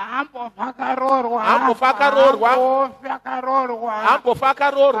bhebi. Hambofa akaroorwa. Hambofa akaroorwa. Hambofa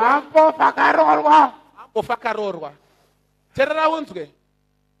akaroorwa. Terera unzwe.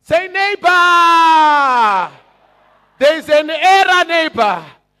 Say neighbor. There is an error neighbor.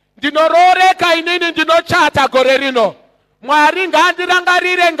 Ndinororeka inini ndinochata gore rino. Mwari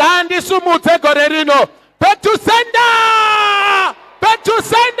ngaandirangarire ngaandisumudze gore rino. Back to sender! Back to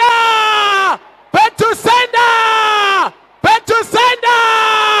sender! Back to sender! Back to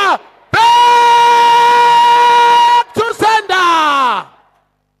sender! Back to sender!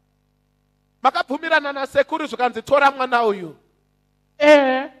 Makabvumirana na sekuru zvakanzi tora mwana uyu.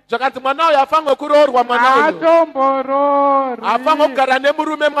 Zvakanzi mwana uyu afangwe kuroorwa mwana uyu. Atomborori. Afangwe kugara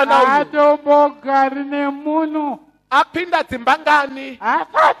nemurume mwana uyu. Atombogari nemunhu. Apinda dzimba ngani?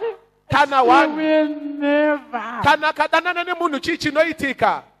 Asati. Kana wani. Will never. Kana kadanana nemunhu chii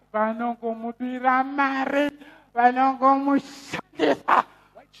chinoitika? Vanongomupira mari. Vanongomushandisa.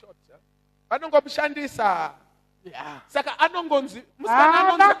 Vanongomushandisa. Saka anongonzi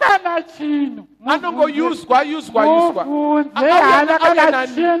Hana kana chino. anongoyuzwa. Muvunze hana kana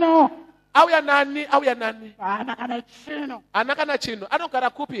chino. Auya nani? Hana kana chino. Ana kana chino. Anogara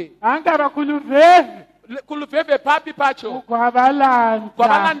kupi? Angara kuluveve. Kuluveve papi pacho?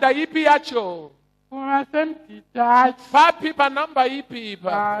 Kwavalanda ipi yacho? Kumasemtitachi. Papi pa namba ipi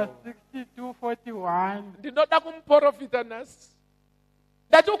ipa? 6241. Ndinoda kumuprofita nasi.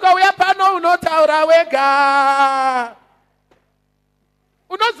 Ndati ukauya pano unotaura wega.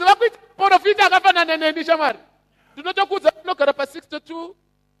 Unoziva kuti profita akafanana neni shamari. Ndinotokuudza unogara pa 62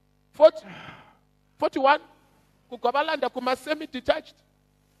 41 kugwavalanda kuma semi detached.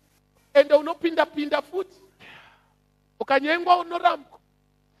 Ende unopinda futi. Ukanyengwa unorambwa.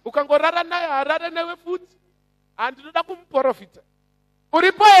 Ukangorara naye harare newe futi. Andinoda kumuprofita.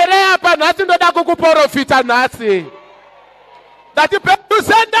 Uripo here apa nhasi ndoda kukuprofita nhasi. That you back to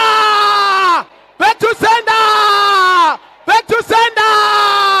sender! Back to sender! Back to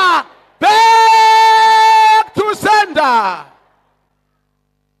sender! Back to sender!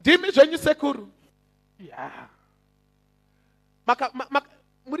 Dimi zvenyu sekuru. Yeah.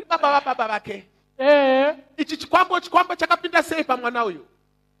 Muri baba vake. Ichi chikwambo chakapinda sei pamwana uyu?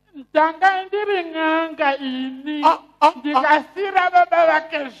 Ndanga ndiri ng'anga ini. Ndikasira baba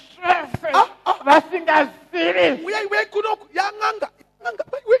vake zvese. Vasingazivi. Uye kuno ya ng'anga.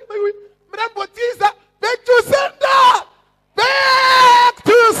 Mrambotiza. Back to sender! Back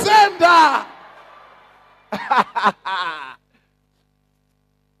to sender!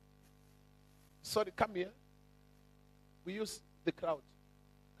 Sorry, come here. We use the crowd.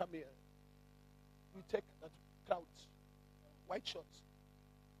 Come here. We take that crowd. White shorts.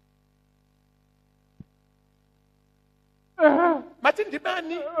 Martin,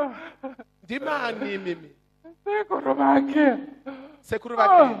 dimani mimi. sekuru vake. sekuru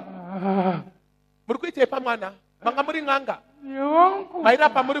vake muri kuitei pamwana manga muri ng'anga Yongu.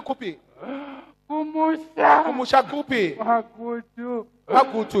 mairapa muri kupi Kumusha. kumusha kupi Wagutu.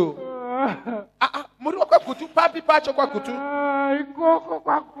 kwagutu muri wakwagutu papi pacho kwagutu Ikoko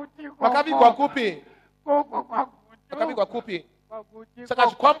kwaguti. wakavigwa kupi Koko kwagutu. wakavigwa kupi Kwaguti. saka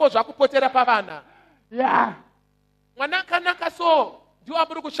zvikwambo zvakupotera pavana Ya. mwana akanaka so ndiwo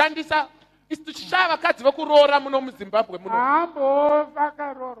amuri kushandisa isi tichishaya vakadzi vokuroora muno muzimbabwe muno Ambo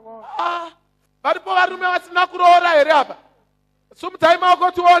vakarorwa. varipo varume vasina kuroora here apa sumudzai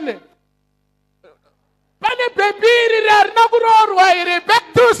maoko tione pane bhebhi iri harina kuroorwa iri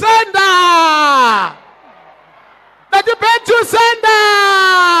back to sender nati back to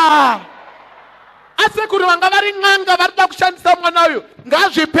sender asekuru vanga vari n'anga varida kushandisa mwana uyu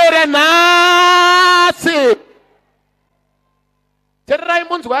ngazvipere nhasi tererai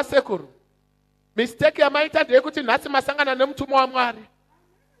munzwa asekuru mistake yamaita ndeyekuti nhasi masangana nemutumwa waMwari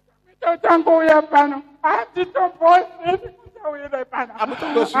Totangouya pano. Hatitombosviki kuchauya pano.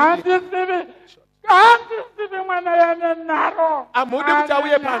 Hamutongosviki. Handisivi mwana yane nharo. Hamudi kuti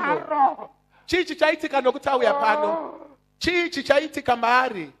auye pano. Nharo. chii chichaitika nokuti auya pano chii chichaitika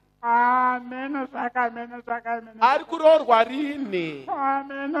maari Ameno zvake. ari kuroorwa rini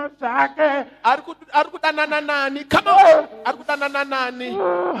Ameno zvake. ari kudanana nani kama ari kudanana nani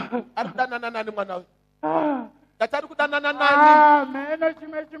ari kudanana nani mwana uyu ngati ari kudanana nani Ameno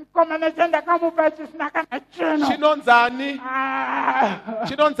chimwe chimukomana chandakamupa chisina kana chino. chinonzani Ah.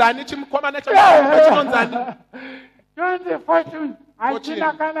 chinonzani chimukomana chakamupa chinonzani 20 fortune. Fortune.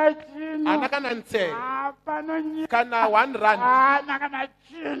 Hachina kana chino. ana kana nse Pano nyika. kana 1 rand Hana kana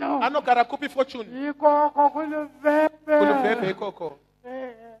chino. anogara kupi fortune Ikoko kuluveve. kuluvhevhe ikoko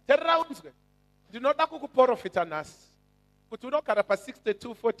Eh. terera unzwe ndinoda kukuprofita nhasi kuti unogara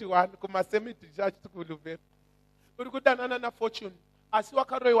pa6241 kumasemidhichachi kuluvhevhe uri kudanana nafortune asi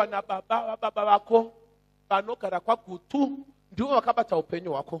wakaroiwa nababa vako vanogara kwagutu ndivo vakabata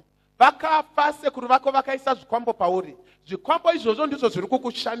upenyu hwako vakafa sekuru vako vakaisa zvikwambo pauri zvikwambo izvozvo ndizvo zviri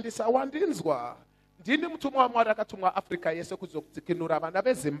kukushandisa wandinzwa ndini mutumwa waMwari akatumwa africa yese kuzodzikinura vana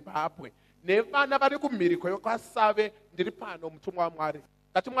vezimbabwe nevana vari kumhiri kwekasave ndiri pano mutumwa waMwari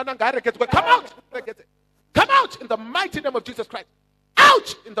ngati mwana ngaaregedzwe come out in the mighty name of Jesus Christ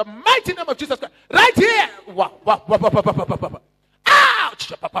out in the mighty name of Jesus Christ right here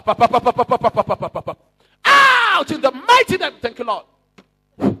ouch out in the mighty name thank you Lord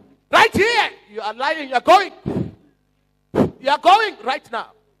right here you are lying you are going right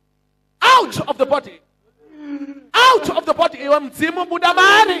now out of the body iwe mzimu buda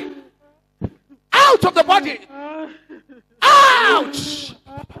mari out of the body out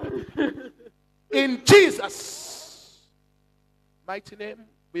in Jesus mighty name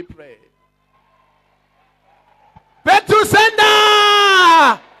we pray back to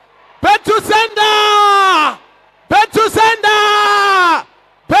sender back to sender back to sender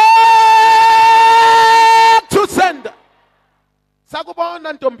back to sender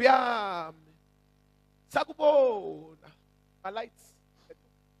sakubona ntombi yami sakubona my lights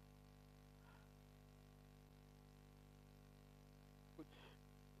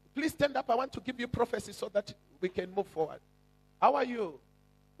please stand up I want to give you prophecy so that we can move forward how are you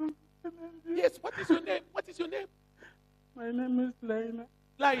yes what is your name My name is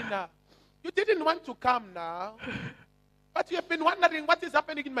Laina you didn't want to come now but you have been wondering what is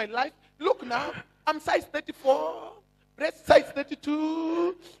happening in my life look now I'm size 34 breast size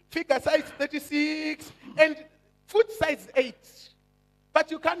 32 figure size 36 and foot size 8 but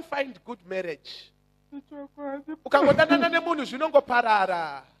you can't find good marriage ukangodanana nemunhu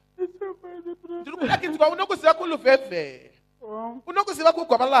zvinongoparara ndiri kudakidzwa unokuziva kuluvhevhe unokuziva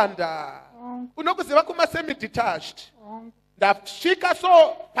kugwavalanda unokuziva kumasemi-detached ndasvika so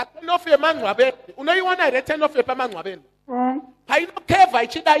patenof yemangcwaveni unoiona here tenof yepamangcwaveni painokevha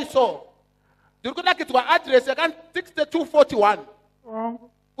ichidai so ndiri kudakidzwa adress yaka6241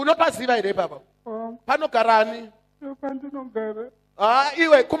 unopaziva here baba panogarani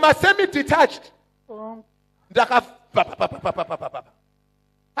iwe kumasemi-detached ndaka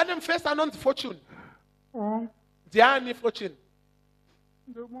pane mufesi anonzi fortune ndiani fortune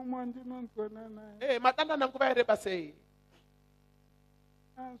madanana nguva yareba sei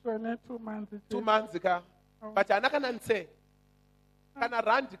 2 months ka but hana kana nse kana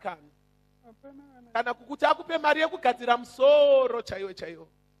randi kana kukuti akupe mari yekugadzira musoro chaiwo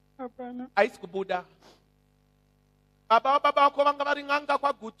haisi kubuda baba vako vanga vari n'anga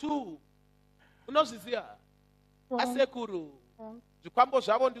kwagutu unozviziva asekuru zvikwambo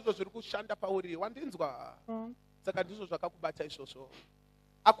zvavo ndizvo zviri kushanda pauri wandinzwa saka ndizvo zvakakubata izvozvo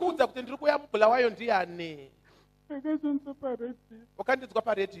akuudza kuti ndiri kuuya muBulawayo ndiani Ukandidzwa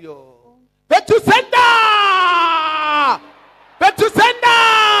paredio. Back to sender! Back to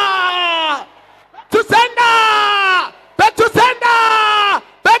sender! To sender! Back to sender!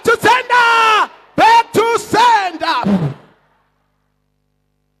 Back to sender! Back to sender!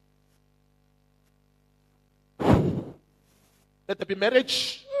 Let there be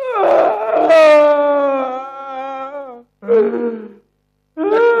marriage.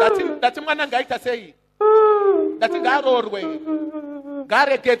 That's mwana ngaita sei. That's ngarorwe.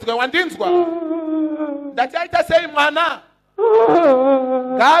 Ngareketswe wandinzwa. That's aita sei mwana.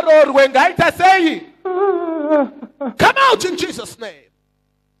 Ngarorwe ngaita sei. Come out in Jesus' name.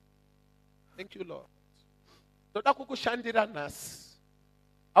 Thank you, Lord. Toda kukushandira nasi.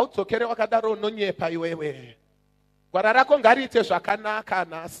 Autsokere wakadaro nonyepa iwewe. Gwara rako ngariite zvakanaka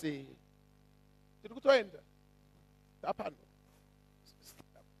nasi. Tiri kutoenda. Tapano.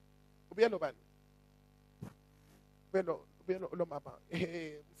 Ubiyelo bani. Ubiyelo lo mama.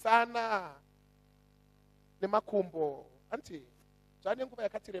 Sana. Nemakumbo. Anti. Jane nguva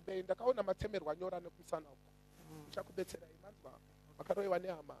yakati rebei ndakaona matemerwa nyora nekusana uko. Chakubetsera imanzwa. Makaroiwa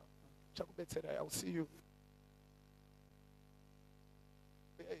nehama. Chakubetsera. I'll see you.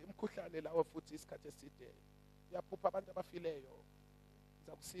 Mkhuhlane lawo futhi isikhathi eside. Yaphupha abantu abafileyo.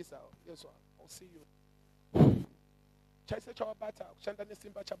 Ngizakusiza yezwa. I'll see you. Chayise chawabata kushanda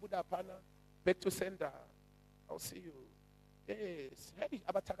nesimba chabuda phana. Back to sender. I'll see you. Yes. Hey,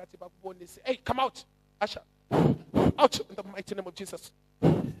 abathakathi bakubonise. Hey, come out. Asha. Out in the mighty name of Jesus.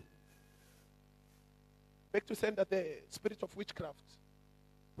 Back to sender the spirit of witchcraft.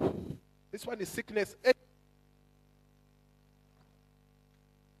 This one is sickness.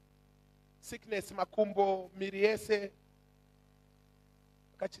 Sickness, makumbo, miriese,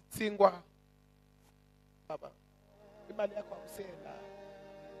 kachitsingwa. Baba, imali yakho awusela.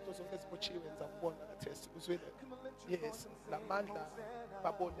 Tozonke zibotshiwe nza kubona na test. Uzwile? Yes, la mandla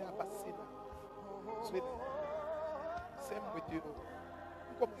babone abasina. Uzwile? Same with you.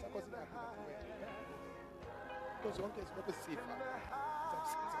 Inkomo zakho zingahamba kuwe. Tozonke zinokusifa.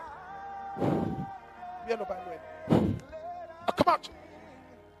 Uyelo bani wena? Come out.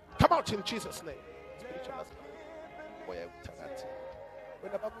 Come out in Jesus' name. Spiritual husband. Moya uthakathi.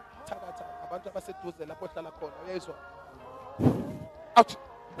 Wena bakuthakatha abantu abaseduze lapho ohlala khona. Uyayizwa? Out.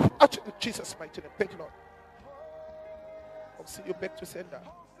 Out in Jesus' mighty name. Thank you, Lord. I'll see you back to sender.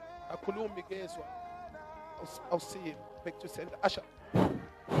 Akhulumi kezwa. I'll see you back to sender. Asha.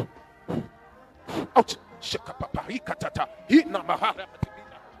 Out. Sheka papa. Hikatata. Hina mahara.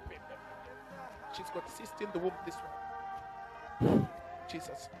 She's got cyst in the womb, this one.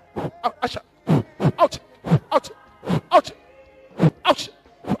 Jesus. Out, Asha. Out. Out. Out. Out.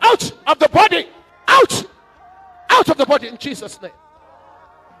 Out of the body. Out. Out of the body in Jesus' name.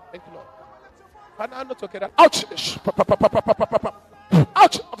 Thank you, Lord. Out. Out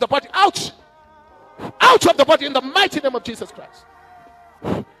of the body. Out. Out of the body in the mighty name of Jesus Christ.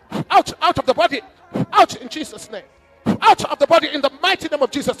 Out. Out of the body. Out in Jesus' name. Out of the body in the mighty name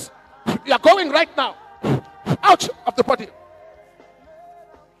of Jesus. You are going right now. Out of the body.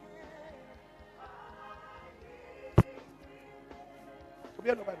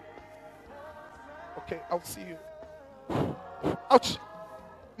 Okay, I'll see you. Out.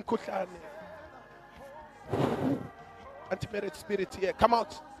 Mkhuhlane. Anti-marriage spirit here. Come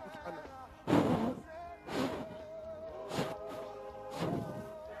out.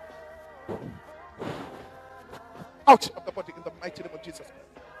 Out of the body in the mighty name of Jesus.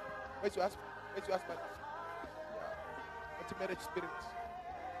 Where's your husband? Where's your husband? Yeah. Anti-marriage spirit.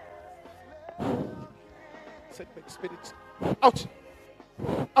 Setback spirit. Out.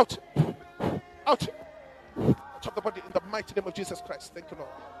 Out. Out. Out of the body in the mighty name of Jesus Christ. Thank you, Lord.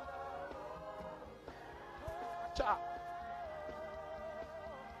 Cha.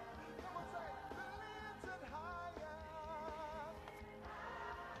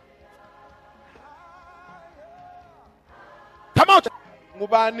 Come out.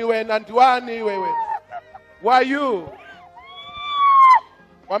 Ngubani wena ndiwani wewe. Who are you?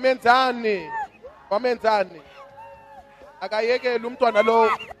 Wamenzani. Wamenzani. Akayekela umntwana lo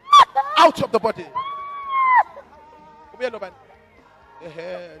out of the body. Ubuyelo bani?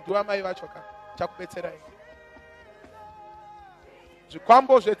 Ndiwamayi wachoka. Chakubetsera.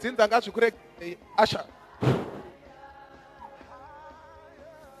 Zvikwambo zvedzinza ngazvikure Asha.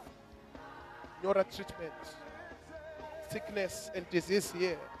 Nyora treatment. Sickness and disease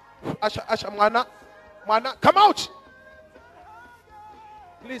here. Asha, mwana, come out.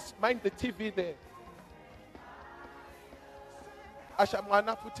 Please mind the TV there. Asha,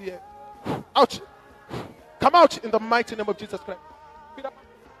 mwana, put here. Out. Come out in the mighty name of Jesus Christ.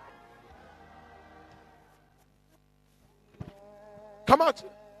 Come out.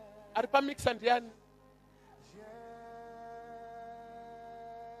 Aripa mix and yan.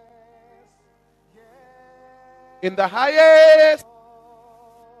 In the highest.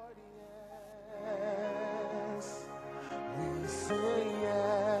 Yes, we say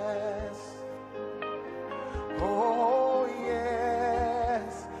yes. Oh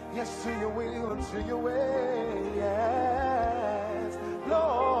yes, yes to your will and to your way. Yes,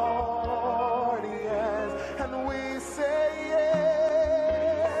 Lord, yes, and we say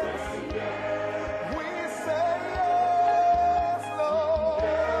yes. We say yes, Lord.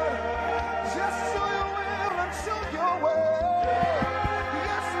 Yes to your will and to your way.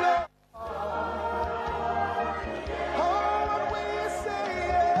 Yes, Lord. Oh, and we say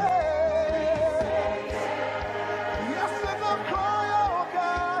yes. Yes to the cry, oh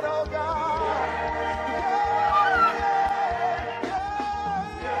God, oh God. Yeah, yeah,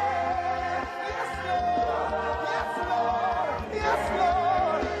 yeah. Yes, Lord. Yes, Lord. Yes,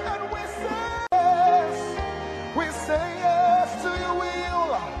 Lord. And we say yes. We say yes to your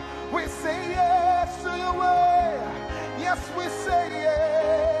will. We say yes to your way. Yes, we say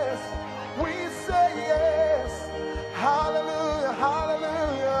yes. We say yes. Hallelujah,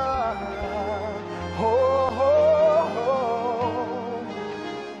 hallelujah. Oh, oh, oh.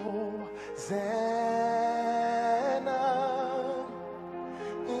 Hosanna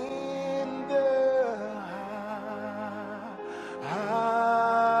in the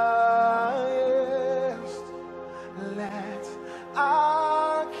highest. Let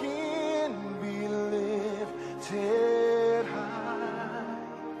our King be lifted high.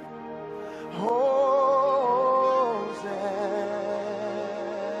 Hosanna.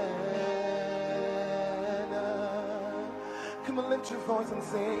 Come on, lift your voice and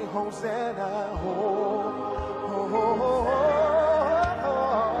say Hosanna. Oh, oh, oh, oh,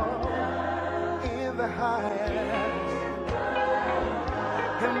 oh. In the highest.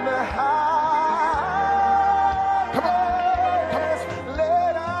 In the highest. Come on.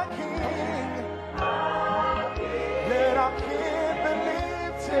 Let our King be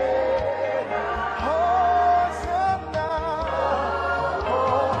lifted. Hosanna. Oh,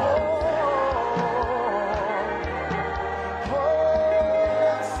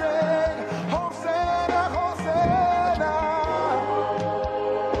 oh, sing Hosanna, Hosanna.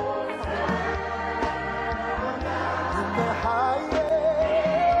 In the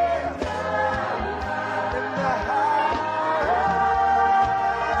highest. In the highest.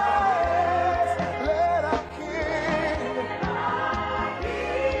 Let our King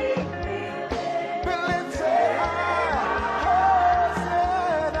be lifted high.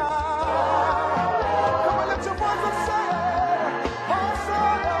 Hosanna. Come on, lift your voice and say it.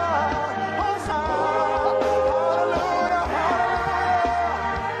 Hosanna, Hosanna. Hallelujah,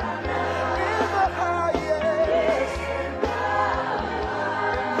 hallelujah. In the highest.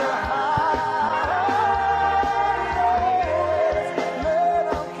 In the highest. Let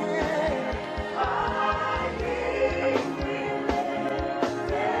our King.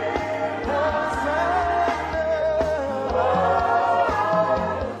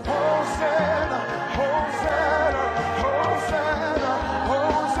 Hosanna, Hosanna, Hosanna,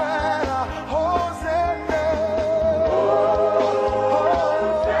 Hosanna, Hosanna,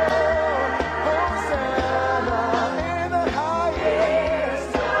 Hosanna in the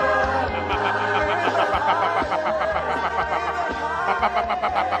highest.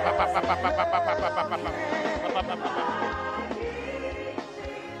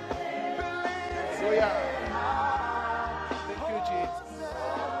 Hallelujah. Thank you, Jesus.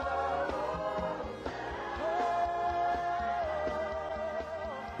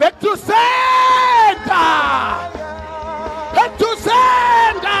 Back to center. Back to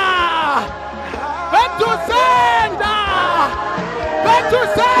center. Back to center. Back to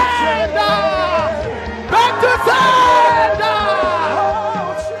center. Back to center.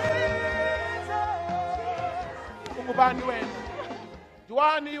 Ungubani wena?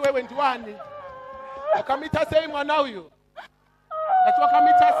 Ndiwani wewe ndiwani? Wakamita sei mwana huyu? Ati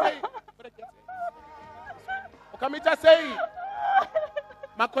wakamita sei. Wakamita sei.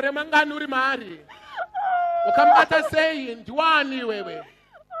 Makore mangani uri mahari? Wakamita sei ndiwani wewe?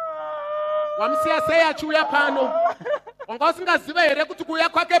 Wamsiya sei achiuya pano. Wanga usingazive here kuti kuuya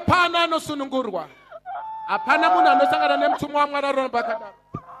kwake pano anosunungurwa. Hapana munhu anosangana nemutumwa waMwari aronobva akadaro.